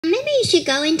Maybe you should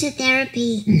go into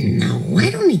therapy. No,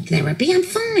 I don't need therapy. I'm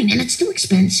fine, and it's too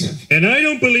expensive. And I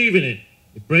don't believe in it.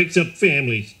 It breaks up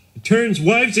families. It turns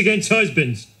wives against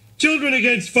husbands, children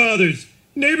against fathers,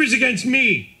 neighbors against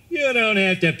me. You don't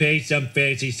have to pay some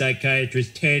fancy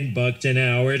psychiatrist $10 an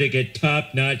hour to get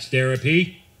top-notch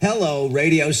therapy. Hello,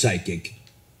 radio psychic.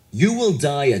 You will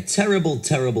die a terrible,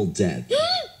 terrible death.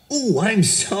 Oh, I'm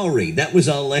sorry. That was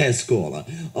our last caller.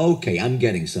 Okay, I'm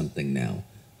getting something now.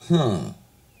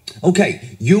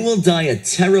 Okay, you will die a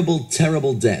terrible,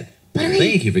 terrible death.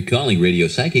 Thank you for calling Radio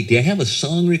Psychic. Do you have a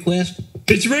song request?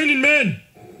 It's raining men!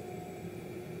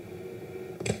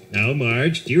 Now,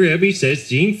 Marge, dear Abby says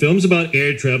seeing films about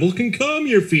air travel can calm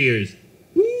your fears.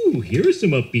 Ooh, here are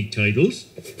some upbeat titles.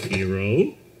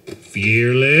 Hero,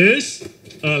 Fearless,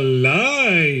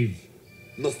 Alive.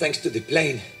 No thanks to the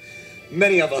plane.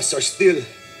 Many of us are still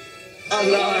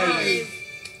alive.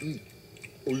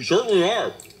 We certainly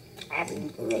are.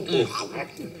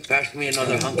 Pass me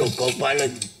another hunk of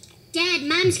co-pilot. Dad,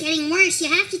 Mom's getting worse. You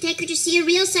have to take her to see a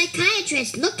real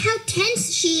psychiatrist. Look how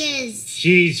tense she is.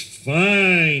 She's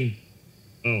fine.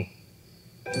 Oh.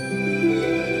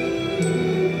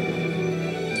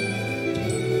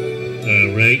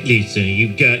 All right, Lisa, you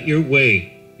got your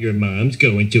way. Your mom's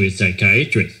going to a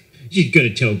psychiatrist. She's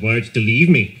gonna tell Marge to leave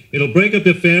me. It'll break up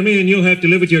the family and you'll have to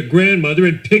live with your grandmother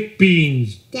and pick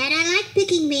beans. Dad, I like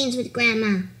picking beans with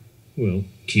Grandma. Well,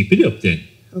 keep it up then.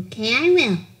 Okay, I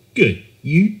will. Good.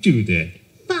 You do that.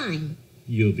 Fine.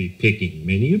 You'll be picking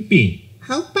many a bean.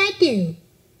 Hope I do.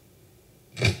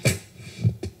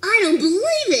 I don't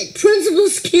believe it! Principal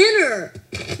Skinner!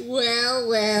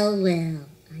 Well.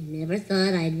 I never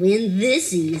thought I'd win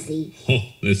this easy.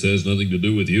 Oh, this has nothing to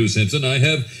do with you, Simpson. I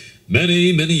have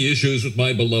many, many issues with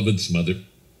my beloved's mother.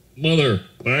 Mother!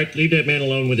 Bart, leave that man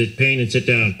alone with his pain and sit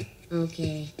down.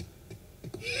 Okay.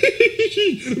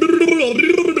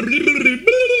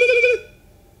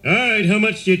 All right, how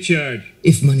much do you charge?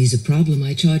 If money's a problem,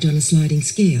 I charge on a sliding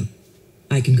scale.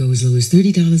 I can go as low as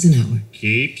 $30 an hour.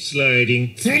 Keep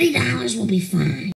sliding. $30 will be fine.